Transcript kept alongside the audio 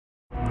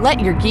Let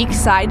your geek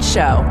side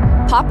show.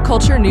 Pop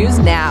culture news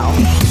now.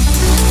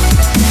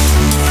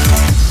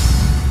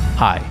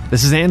 Hi,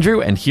 this is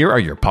Andrew, and here are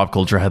your pop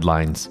culture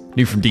headlines.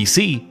 New from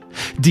DC.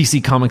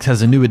 DC Comics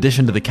has a new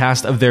addition to the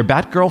cast of their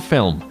Batgirl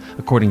film.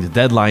 According to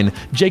Deadline,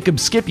 Jacob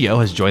Scipio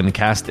has joined the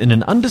cast in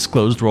an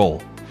undisclosed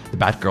role. The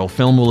Batgirl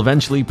film will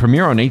eventually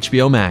premiere on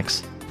HBO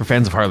Max. For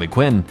fans of Harley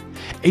Quinn,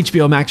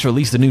 HBO Max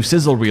released a new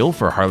sizzle reel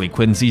for Harley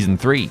Quinn Season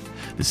 3.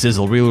 The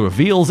sizzle reel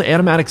reveals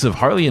animatics of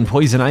Harley and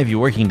Poison Ivy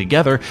working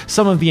together,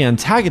 some of the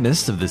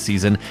antagonists of the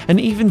season, and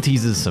even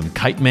teases some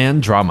Kite Man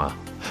drama.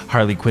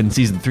 Harley Quinn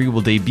Season 3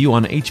 will debut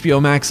on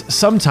HBO Max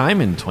sometime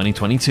in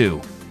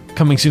 2022.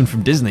 Coming soon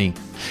from Disney,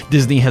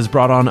 Disney has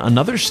brought on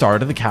another star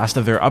to the cast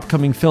of their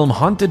upcoming film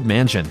Haunted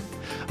Mansion.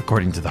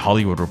 According to The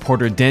Hollywood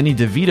Reporter, Danny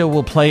DeVito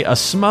will play a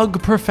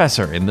smug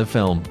professor in the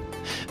film.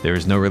 There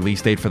is no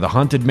release date for the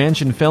Haunted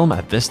Mansion film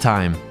at this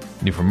time.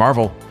 New from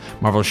Marvel.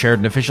 Marvel shared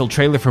an official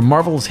trailer for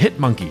Marvel's Hit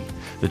Monkey.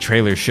 The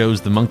trailer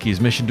shows the monkey's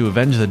mission to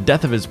avenge the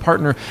death of his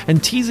partner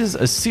and teases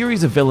a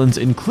series of villains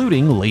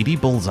including Lady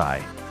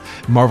Bullseye.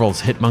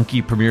 Marvel's Hit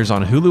Monkey premieres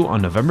on Hulu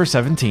on November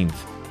 17th.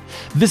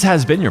 This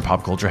has been your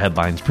Pop Culture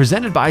Headlines,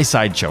 presented by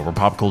Sideshow, where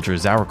pop culture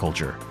is our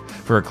culture.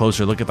 For a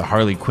closer look at the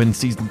Harley Quinn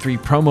Season 3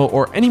 promo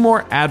or any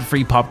more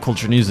ad-free pop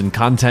culture news and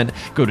content,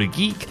 go to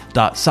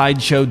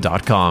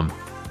geek.sideshow.com.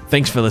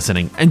 Thanks for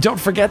listening, and don't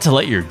forget to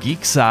let your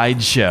geek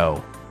side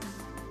show.